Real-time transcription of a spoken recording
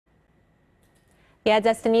Yeah,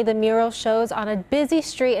 Destiny, the mural shows on a busy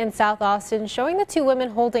street in South Austin, showing the two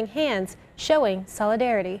women holding hands, showing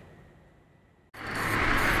solidarity.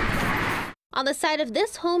 On the side of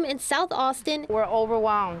this home in South Austin, we're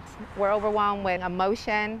overwhelmed. We're overwhelmed with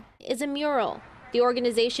emotion. Is a mural. The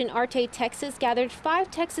organization Arte Texas gathered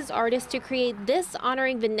 5 Texas artists to create this,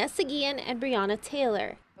 honoring Vanessa Guillen and Breonna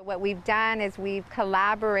Taylor. What we've done is we've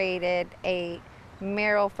collaborated a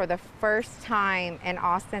mural for the first time in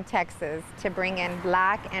Austin, Texas, to bring in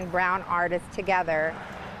Black and brown artists together,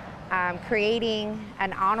 creating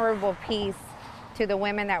an honorable piece to the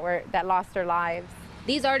women that lost their lives.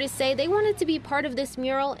 These artists say they wanted to be part of this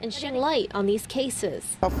mural and shed light on these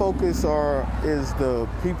cases. Our focus is the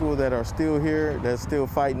people that are still here, that's still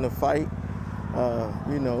fighting the fight,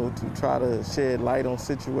 to try to shed light on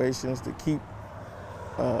situations, to keep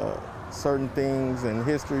certain things and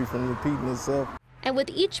history from repeating itself. And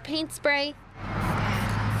with each paint spray,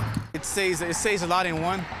 it says a lot in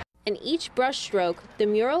one. And each brush stroke, the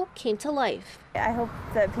mural came to life. I hope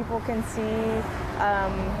that people can see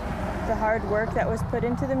the hard work that was put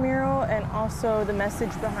into the mural and also the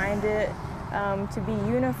message behind it, to be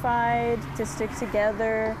unified, to stick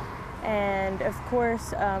together, and of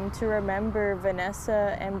course to remember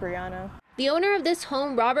Vanessa and Breonna. The owner of this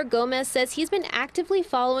home, Robert Gomez, says he's been actively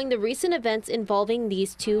following the recent events involving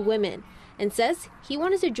these two women and says he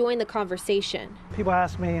wanted to join the conversation. People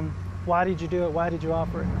ask me, why did you do it? Why did you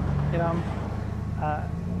offer it?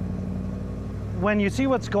 When you see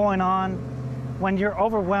what's going on, when you're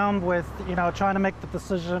overwhelmed with, trying to make the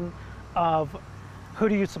decision of who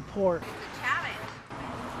do you support,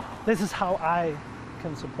 this is how I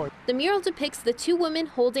can support. The mural depicts the two women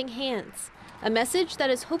holding hands, a message that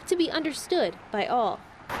is hoped to be understood by all.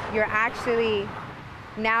 You're actually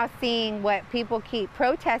now seeing what people keep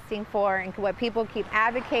protesting for and what people keep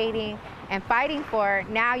advocating and fighting for.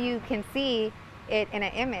 Now you can see it in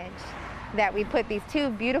an image that we put these two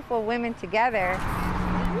beautiful women together.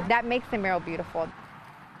 That makes the mural beautiful.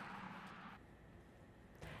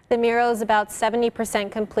 The mural is about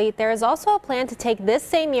 70% complete. There is also a plan to take this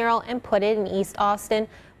same mural and put it in East Austin.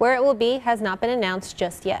 Where it will be has not been announced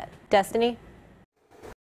just yet. Destiny?